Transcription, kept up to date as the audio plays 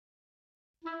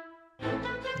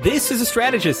This is A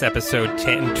Strategist, episode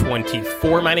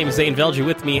 1024. My name is Zane Velji.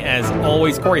 With me, as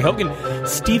always, Corey Hogan,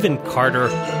 Stephen Carter.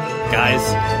 Guys,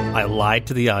 I lied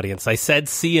to the audience. I said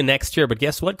see you next year, but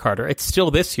guess what, Carter? It's still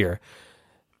this year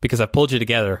because I pulled you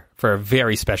together for a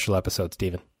very special episode,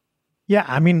 Stephen. Yeah,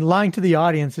 I mean, lying to the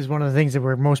audience is one of the things that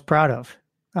we're most proud of.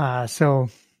 So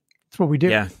that's what we do.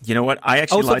 Yeah, you know what? I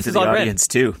actually lied to the audience,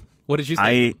 too. What did you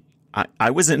say? I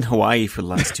was in Hawaii for the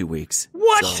last 2 weeks.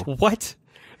 What? So. What?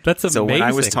 That's amazing. So when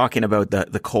I was talking about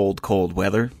the cold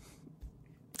weather,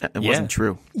 it wasn't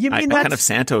true. I kind of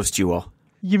Santosed you all.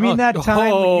 You mean that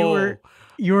time when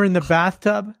you were in the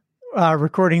bathtub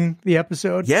recording the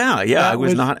episode? Yeah. I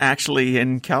was not actually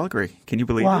in Calgary. Can you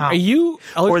believe it? Are you?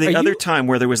 Or the other time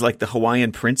where there was like the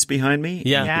Hawaiian Prince behind me.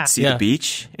 Yeah. And you could see the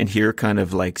beach and hear kind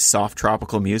of like soft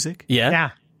tropical music.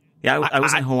 Yeah. I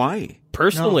was in Hawaii.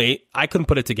 Personally, I couldn't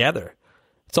put it together.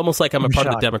 It's almost like I'm a part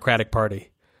of the Democratic Party.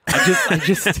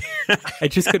 I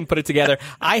just couldn't put it together.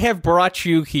 I have brought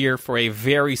you here for a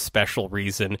very special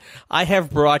reason. I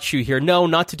have brought you here,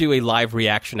 not to do a live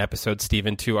reaction episode,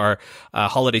 Stephen, to our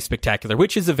Holiday Spectacular,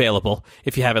 which is available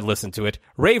if you haven't listened to it.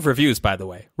 Rave reviews, by the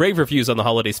way. Rave reviews on the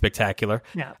Holiday Spectacular.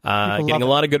 Yeah, getting a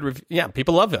lot of good reviews. Yeah,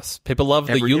 people love us. People love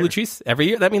the eulogies every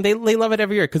year. I mean, they love it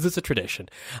every year because it's a tradition.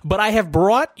 But I have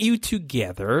brought you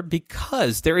together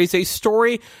because there is a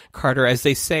story, Carter, as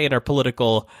they say in our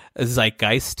political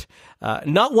zeitgeist,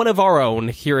 not one of our own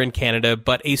here in Canada,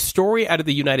 but a story out of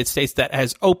the United States that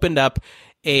has opened up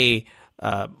a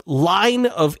line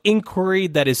of inquiry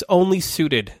that is only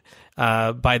suited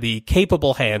by the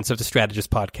capable hands of the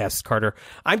Strategist podcast, Carter.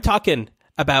 I'm talking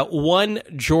about one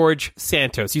George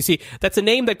Santos. You see, that's a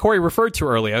name that Corey referred to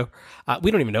earlier.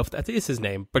 We don't even know if that is his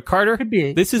name, but Carter,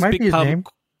 this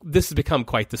has become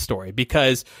quite the story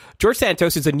because George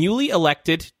Santos is a newly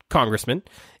elected congressman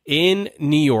in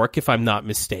New York, if I'm not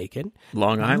mistaken.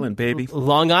 Long Island, baby.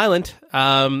 Long Island.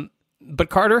 But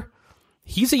Carter,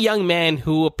 he's a young man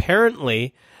who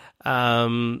apparently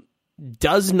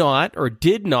does not or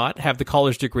did not have the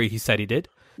college degree he said he did.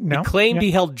 No. He claimed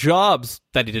he held jobs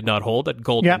that he did not hold at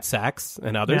Goldman Sachs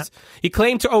and others. He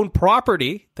claimed to own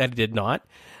property that he did not.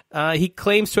 He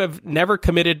claims to have never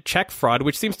committed check fraud,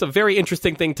 which seems a very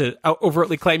interesting thing to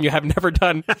overtly claim you have never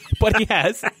done, but he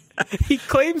has. He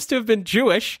claims to have been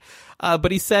Jewish,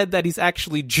 but he said that he's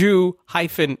actually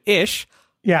Jew-ish.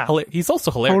 Yeah. He's also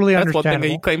hilarious. Totally That's one thing that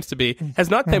understandable. he claims to be. Has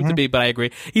not claimed to be, but I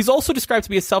agree. He's also described to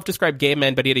be a self-described gay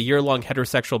man, but he had a year-long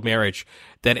heterosexual marriage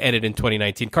that ended in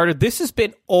 2019. Carter, this has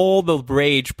been all the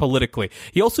rage politically.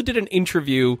 He also did an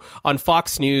interview on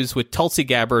Fox News with Tulsi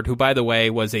Gabbard, who, by the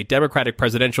way, was a Democratic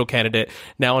presidential candidate,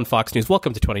 now on Fox News.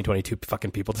 Welcome to 2022,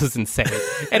 fucking people. This is insane.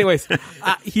 Anyways,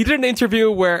 he did an interview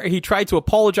where he tried to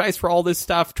apologize for all this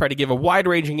stuff, tried to give a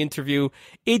wide-ranging interview.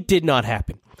 It did not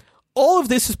happen. All of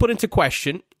this is put into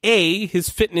question, A, his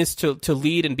fitness to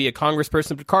lead and be a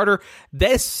congressperson. But Carter,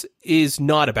 this is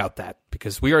not about that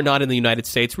because we are not in the United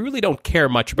States. We really don't care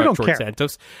much about George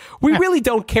Santos. We really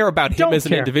don't care about him as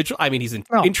an individual. I mean, he's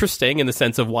interesting in the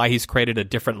sense of why he's created a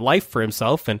different life for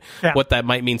himself and what that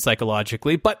might mean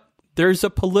psychologically. But there's a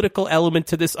political element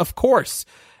to this, of course,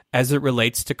 as it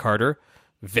relates to Carter,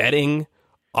 vetting,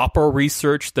 opera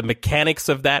research, the mechanics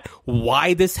of that,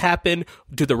 why this happened,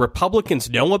 do the Republicans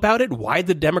know about it, why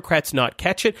the Democrats not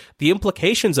catch it, the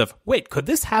implications of, wait, could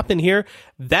this happen here?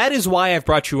 That is why I've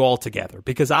brought you all together,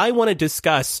 because I want to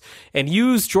discuss and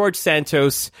use George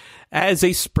Santos as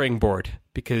a springboard,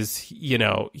 because,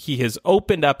 he has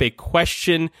opened up a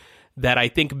question that I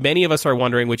think many of us are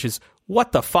wondering, which is,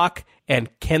 what the fuck, and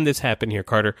can this happen here,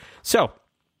 Carter? So,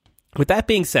 with that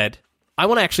being said, I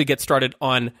want to actually get started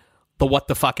on the what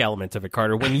the fuck element of it,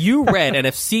 Carter. When you read and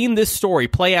have seen this story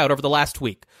play out over the last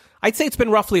week, I'd say it's been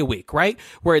roughly a week, right?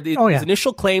 Where these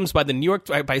initial claims by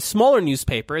by a smaller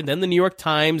newspaper, and then the New York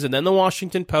Times, and then the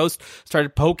Washington Post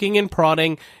started poking and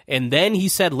prodding, and then he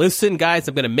said, listen, guys,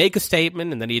 I'm going to make a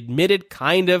statement, and then he admitted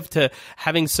kind of to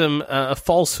having some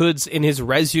falsehoods in his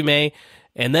resume,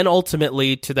 and then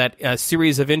ultimately to that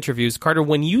series of interviews. Carter,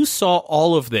 when you saw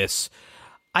all of this,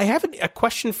 I have a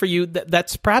question for you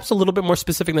that's perhaps a little bit more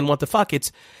specific than what the fuck.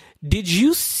 It's, did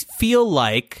you feel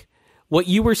like what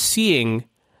you were seeing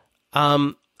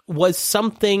was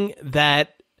something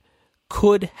that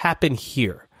could happen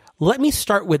here? Let me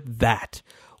start with that.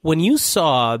 When you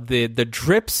saw the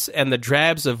drips and the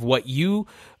drabs of what you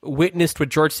witnessed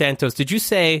with George Santos, did you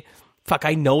say, fuck,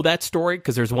 I know that story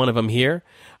because there's one of them here?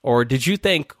 Or did you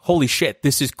think, holy shit,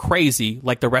 this is crazy,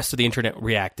 like the rest of the internet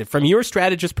reacted? From your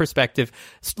strategist perspective,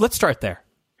 let's start there.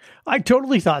 I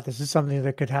totally thought this is something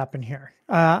that could happen here.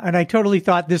 And I totally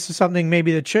thought this is something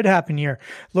maybe that should happen here.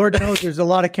 Lord knows there's a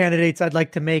lot of candidates I'd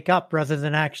like to make up rather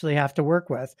than actually have to work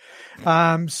with.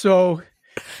 Can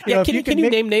you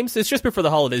name names? It's just before the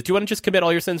holidays. Do you want to just commit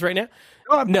all your sins right now?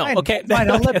 No. Okay. Fine.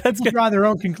 I'll let people draw their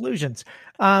own conclusions.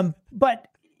 But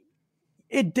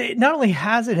it not only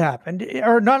has it happened,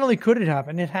 or not only could it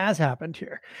happen, it has happened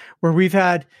here, where we've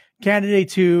had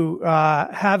candidates who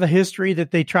have a history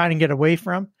that they try and get away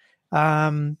from,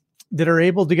 that are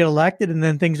able to get elected, and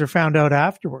then things are found out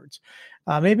afterwards.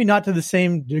 Maybe not to the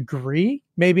same degree,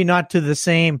 maybe not to the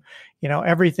same,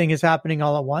 everything is happening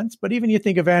all at once. But even you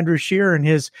think of Andrew Scheer and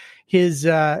his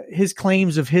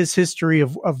claims of his history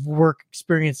of work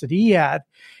experience that he had.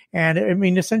 And I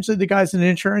mean, essentially the guy's an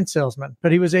insurance salesman,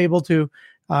 but he was able to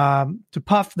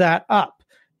puff that up.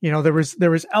 There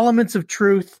was elements of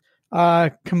truth,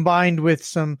 combined with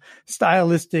some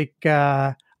stylistic,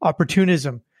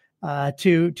 opportunism,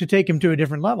 to take him to a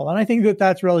different level. And I think that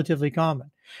that's relatively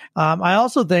common. I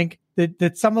also think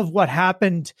that some of what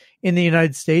happened in the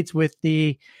United States with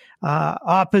the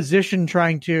opposition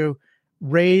trying to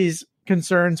raise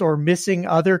concerns or missing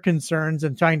other concerns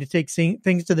and trying to take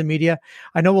things to the media.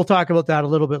 I know we'll talk about that a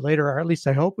little bit later, or at least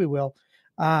I hope we will.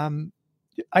 I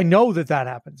know that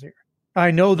happens here.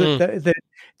 I know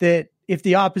that if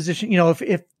the opposition,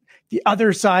 if the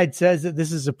other side says that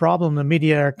this is a problem, the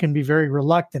media can be very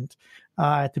reluctant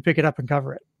to pick it up and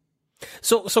cover it.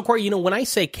 So Corey, when I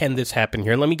say, can this happen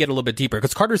here, let me get a little bit deeper,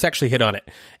 because Carter's actually hit on it.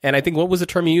 And I think, what was the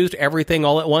term you used? Everything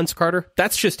all at once, Carter?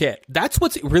 That's just it. That's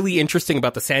what's really interesting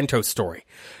about the Santos story,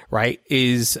 right?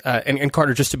 Is, and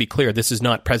Carter, just to be clear, this is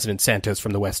not President Santos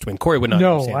from the West Wing. Corey would not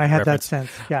understand. No, I had that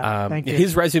sense. Yeah, thank you.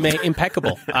 His resume,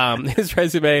 impeccable. His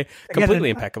resume,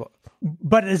 completely impeccable.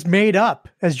 But it's made up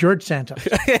as George Santos.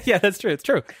 Yeah, that's true. It's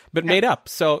true. But made up.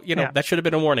 So, that should have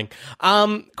been a warning.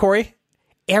 Corey?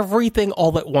 Everything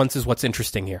all at once is what's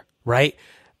interesting here, right?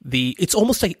 It's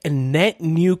almost like a net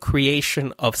new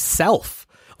creation of self.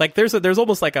 Like there's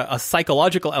almost like a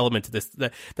psychological element to this,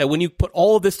 that when you put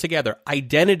all of this together,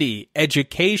 identity,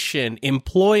 education,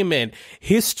 employment,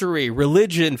 history,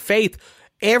 religion, faith,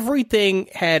 everything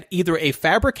had either a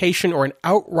fabrication or an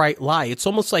outright lie. It's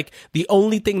almost like the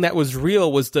only thing that was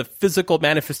real was the physical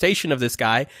manifestation of this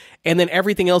guy, and then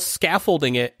everything else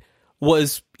scaffolding it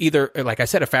was either, like I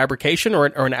said, a fabrication or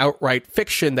an outright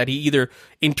fiction that he either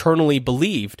internally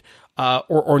believed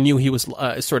or knew he was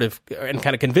and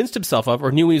kind of convinced himself of,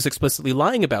 or knew he was explicitly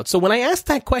lying about. So when I asked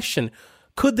that question,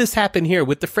 could this happen here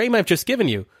with the frame I've just given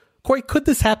you, Corey, could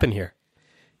this happen here?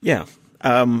 Yeah.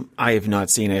 I have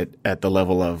not seen it at the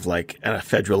level of like a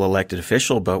federal elected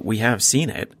official, but we have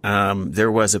seen it.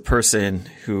 There was a person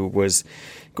who was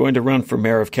going to run for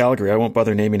mayor of Calgary. I won't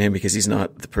bother naming him because he's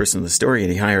not the person in the story.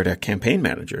 And he hired a campaign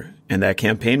manager. And that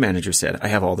campaign manager said, I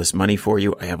have all this money for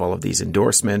you. I have all of these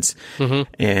endorsements. Mm-hmm.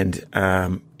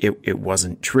 And it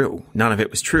wasn't true. None of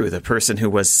it was true. The person who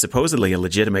was supposedly a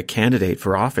legitimate candidate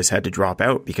for office had to drop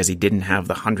out because he didn't have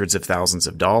the hundreds of thousands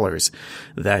of dollars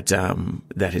that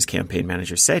his campaign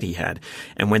manager said he had.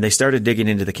 And when they started digging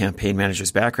into the campaign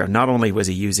manager's background, not only was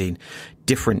he using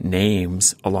different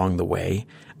names along the way,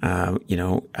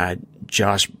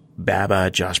 Josh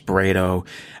Baba, Josh Brado.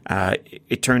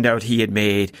 It turned out he had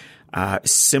made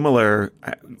similar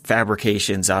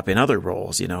fabrications up in other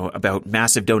roles, about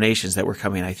massive donations that were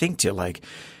coming, I think, to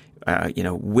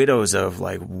widows of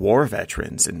like war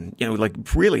veterans and, like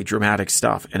really dramatic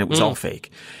stuff. And it was all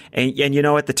fake. And,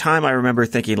 at the time I remember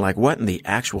thinking like, what in the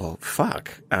actual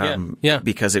fuck?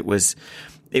 Because it was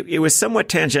somewhat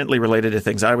tangentially related to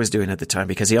things I was doing at the time,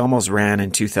 because he almost ran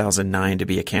in 2009 to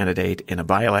be a candidate in a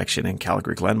by-election in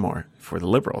Calgary-Glenmore for the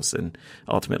Liberals, and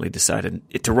ultimately decided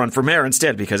to run for mayor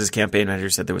instead because his campaign manager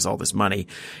said there was all this money.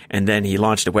 And then he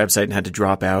launched a website and had to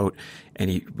drop out,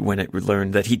 and when it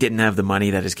learned that he didn't have the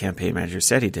money that his campaign manager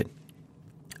said he did.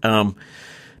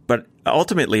 But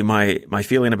ultimately my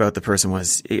feeling about the person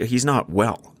was he's not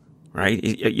well. Right?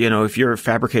 If you're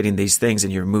fabricating these things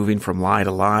and you're moving from lie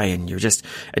to lie and you're just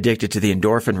addicted to the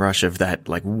endorphin rush of that,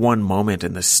 like one moment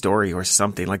in the story or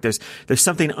something, like there's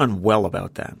something unwell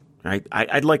about that. Right?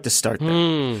 I'd like to start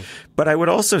there. But I would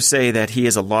also say that he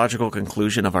is a logical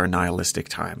conclusion of our nihilistic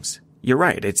times. You're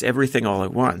right. It's everything all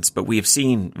at once, but we've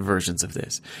seen versions of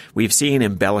this. We've seen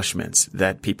embellishments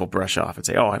that people brush off and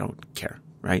say, oh, I don't care.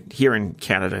 Right? Here in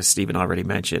Canada, as Stephen already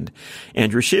mentioned,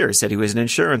 Andrew Scheer said he was an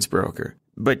insurance broker.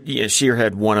 But Scheer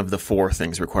had one of the 4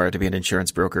 things required to be an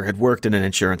insurance broker, had worked in an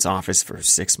insurance office for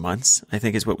 6 months, I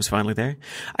think is what was finally there.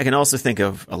 I can also think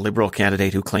of a Liberal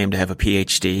candidate who claimed to have a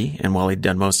PhD, and while he'd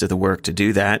done most of the work to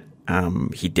do that,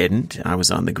 He didn't. I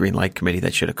was on the green light committee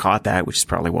that should have caught that, which is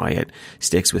probably why it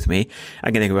sticks with me.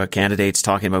 I can think about candidates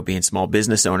talking about being small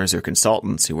business owners or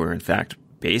consultants who were in fact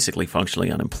basically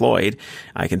functionally unemployed.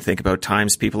 I can think about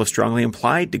times people have strongly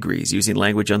implied degrees, using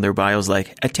language on their bios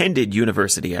like attended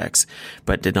University X,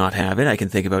 but did not have it. I can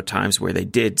think about times where they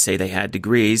did say they had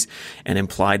degrees and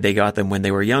implied they got them when they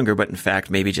were younger, but in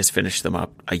fact maybe just finished them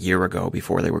up a year ago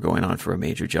before they were going on for a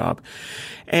major job.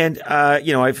 And,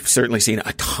 I've certainly seen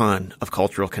a ton of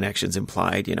cultural connections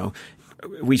implied,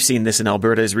 We've seen this in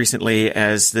Alberta as recently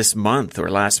as this month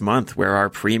or last month, where our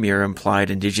premier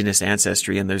implied Indigenous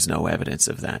ancestry, and there's no evidence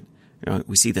of that.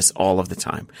 We see this all of the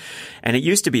time. And it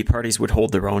used to be parties would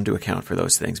hold their own to account for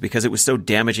those things because it was so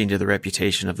damaging to the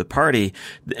reputation of the party.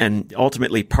 And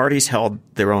ultimately, parties held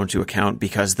their own to account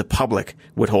because the public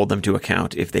would hold them to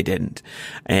account if they didn't.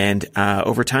 And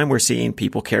over time, we're seeing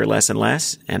people care less and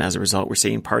less. And as a result, we're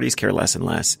seeing parties care less and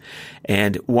less.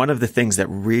 And one of the things that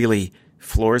really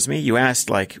floors me, you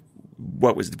asked, like,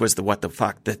 what was the what the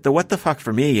fuck? The what the fuck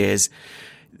for me is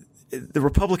the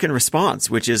Republican response,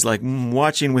 which is like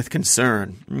watching with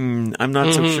concern. I'm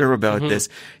not so sure about this.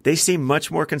 They seem much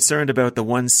more concerned about the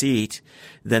one seat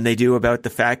than they do about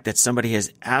the fact that somebody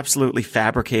has absolutely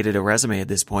fabricated a resume at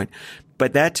this point.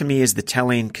 But that to me is the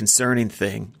telling, concerning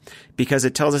thing, because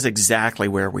it tells us exactly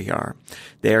where we are.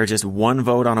 They are just one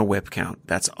vote on a whip count.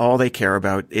 That's all they care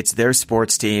about. It's their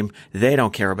sports team. They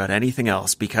don't care about anything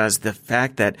else, because the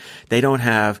fact that they don't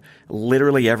have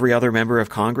literally every other member of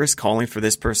Congress calling for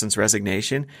this person's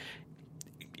resignation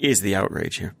is the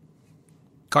outrage here.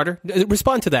 Carter,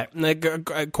 respond to that.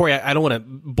 Corey, I don't want to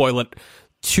boil it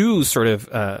too sort of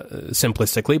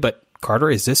simplistically, but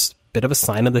Carter, is this a bit of a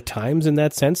sign of the times in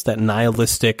that sense, that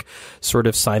nihilistic sort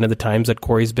of sign of the times that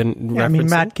Corey's been referencing? I mean,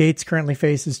 Matt Gaetz currently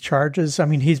faces charges. I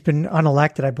mean, he's been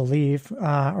unelected, I believe,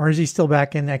 or is he still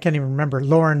back in? I can't even remember.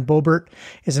 Lauren Boebert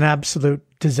is an absolute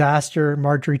disaster.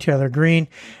 Marjorie Taylor Greene,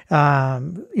 is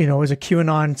a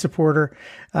QAnon supporter.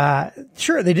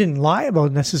 Sure, they didn't lie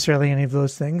about necessarily any of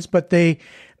those things, but they,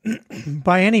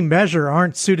 by any measure,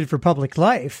 aren't suited for public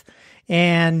life.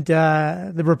 And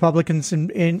the Republicans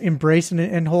embrace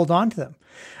and hold on to them.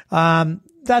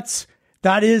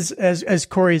 That is, as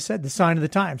Corey said, the sign of the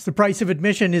times. The price of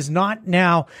admission is not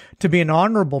now to be an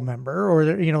honorable member, or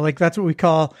that's what we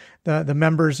call the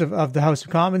members of the House of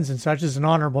Commons and such, as an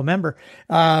honorable member.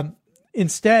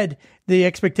 Instead, the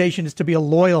expectation is to be a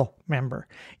loyal member,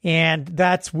 and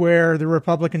that's where the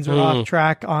Republicans are off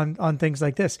track on things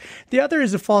like this. The other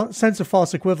is a sense of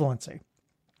false equivalency.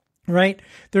 Right.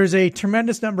 There's a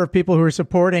tremendous number of people who are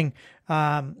supporting,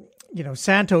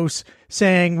 Santos,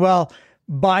 saying, well,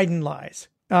 Biden lies,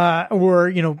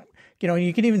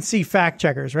 you can even see fact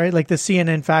checkers, right? Like the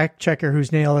CNN fact checker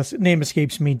whose name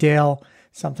escapes me, Daniel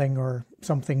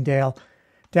Dale.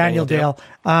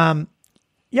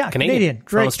 Canadian.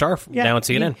 From a star now on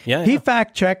CNN. He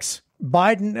fact checks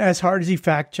Biden as hard as he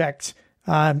fact checks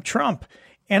Trump.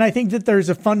 And I think that there's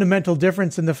a fundamental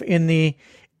difference in the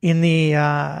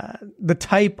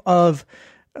type of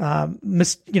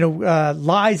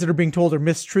lies that are being told or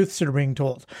mistruths that are being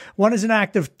told. One is an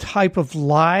active type of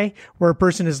lie where a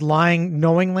person is lying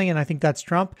knowingly, and I think that's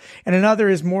Trump. And another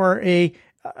is more a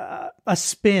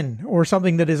spin or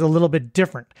something that is a little bit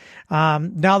different.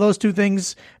 Now those two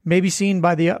things may be seen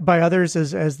by others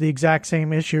as the exact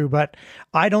same issue, but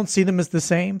I don't see them as the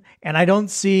same, and I don't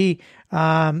see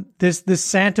this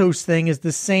Santos thing is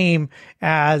the same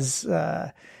as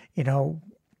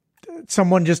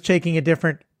someone just taking a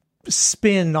different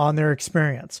spin on their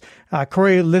experience.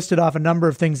 Corey listed off a number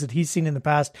of things that he's seen in the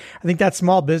past. I think that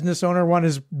small business owner one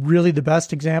is really the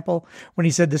best example, when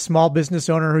he said the small business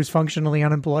owner who's functionally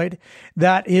unemployed.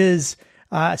 That is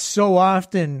so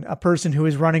often a person who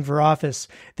is running for office.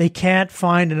 They can't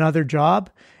find another job,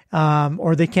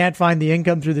 or they can't find the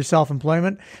income through their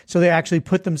self-employment. So they actually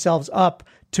put themselves up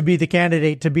to be the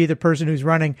candidate, to be the person who's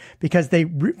running, because they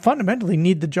fundamentally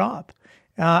need the job.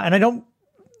 And I don't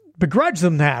begrudge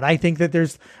them that. I think that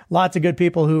there's lots of good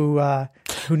people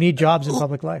who need jobs in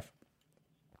public life.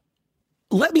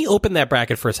 Let me open that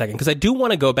bracket for a second, because I do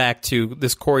want to go back to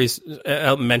this Corey's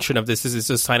mention of this is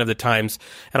a sign of the times,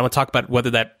 and I want to talk about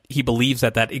whether that he believes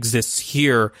that exists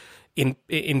here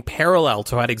in parallel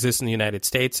to how it exists in the United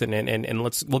States, and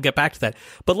we'll get back to that.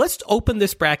 But let's open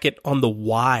this bracket on the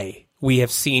why we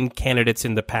have seen candidates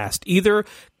in the past, either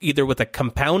with a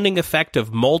compounding effect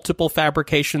of multiple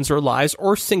fabrications or lies,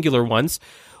 or singular ones,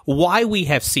 why we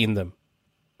have seen them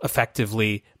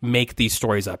effectively make these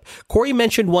stories up. Corey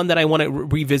mentioned one that I want to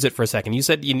revisit for a second. You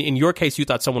said in your case, you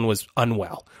thought someone was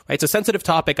unwell, right? It's a sensitive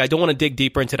topic. I don't want to dig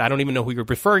deeper into it. I don't even know who you're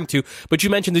referring to, but you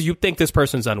mentioned that you think this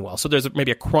person's unwell. So there's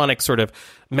maybe a chronic sort of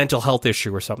mental health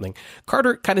issue or something.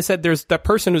 Carter kind of said there's that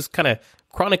person who's kind of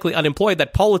chronically unemployed,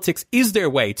 that politics is their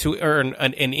way to earn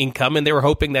an income, and they were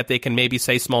hoping that they can maybe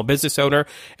say small business owner,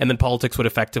 and then politics would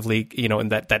effectively,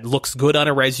 and that looks good on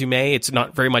a resume. It's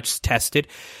not very much tested.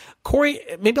 Corey,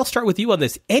 maybe I'll start with you on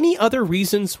this. Any other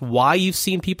reasons why you've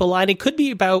seen people lying? It could be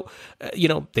about,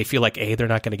 they feel like, A, they're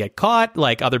not going to get caught,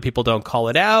 like other people don't call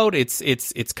it out. It's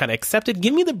kind of accepted.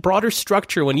 Give me the broader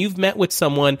structure when you've met with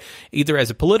someone, either as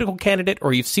a political candidate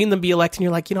or you've seen them be elected and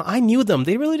you're like, I knew them.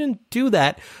 They really didn't do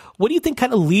that. What do you think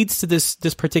kind of leads to this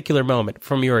particular moment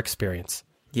from your experience?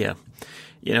 Yeah.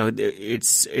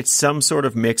 It's some sort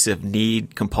of mix of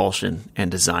need, compulsion, and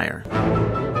desire.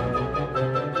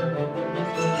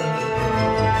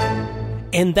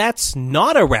 And that's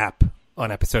not a wrap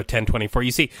on episode 1024.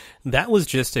 You see, that was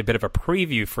just a bit of a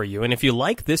preview for you. And if you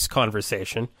like this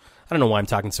conversation, I don't know why I'm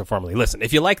talking so formally. Listen,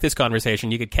 if you like this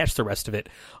conversation, you could catch the rest of it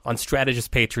on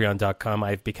strategistpatreon.com.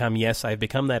 I've become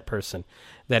that person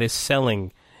that is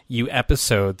selling you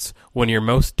episodes when you're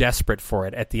most desperate for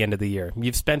it at the end of the year.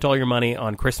 You've spent all your money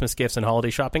on Christmas gifts and holiday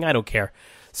shopping. I don't care.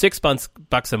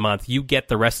 $6 a month, you get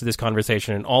the rest of this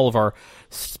conversation and all of our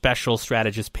special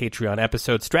Strategist Patreon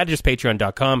episodes.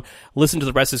 StrategistPatreon.com. Listen to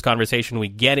the rest of this conversation. We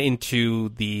get into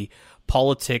the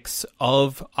politics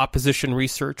of opposition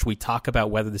research. We talk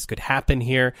about whether this could happen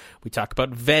here. We talk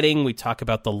about vetting. We talk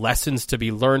about the lessons to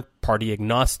be learned, party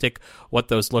agnostic, what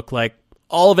those look like.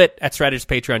 All of it at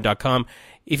strategistpatreon.com.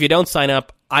 If you don't sign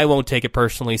up, I won't take it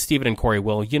personally. Stephen and Corey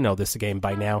will. You know this game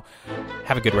by now.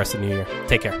 Have a good rest of the new year.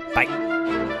 Take care.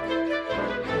 Bye.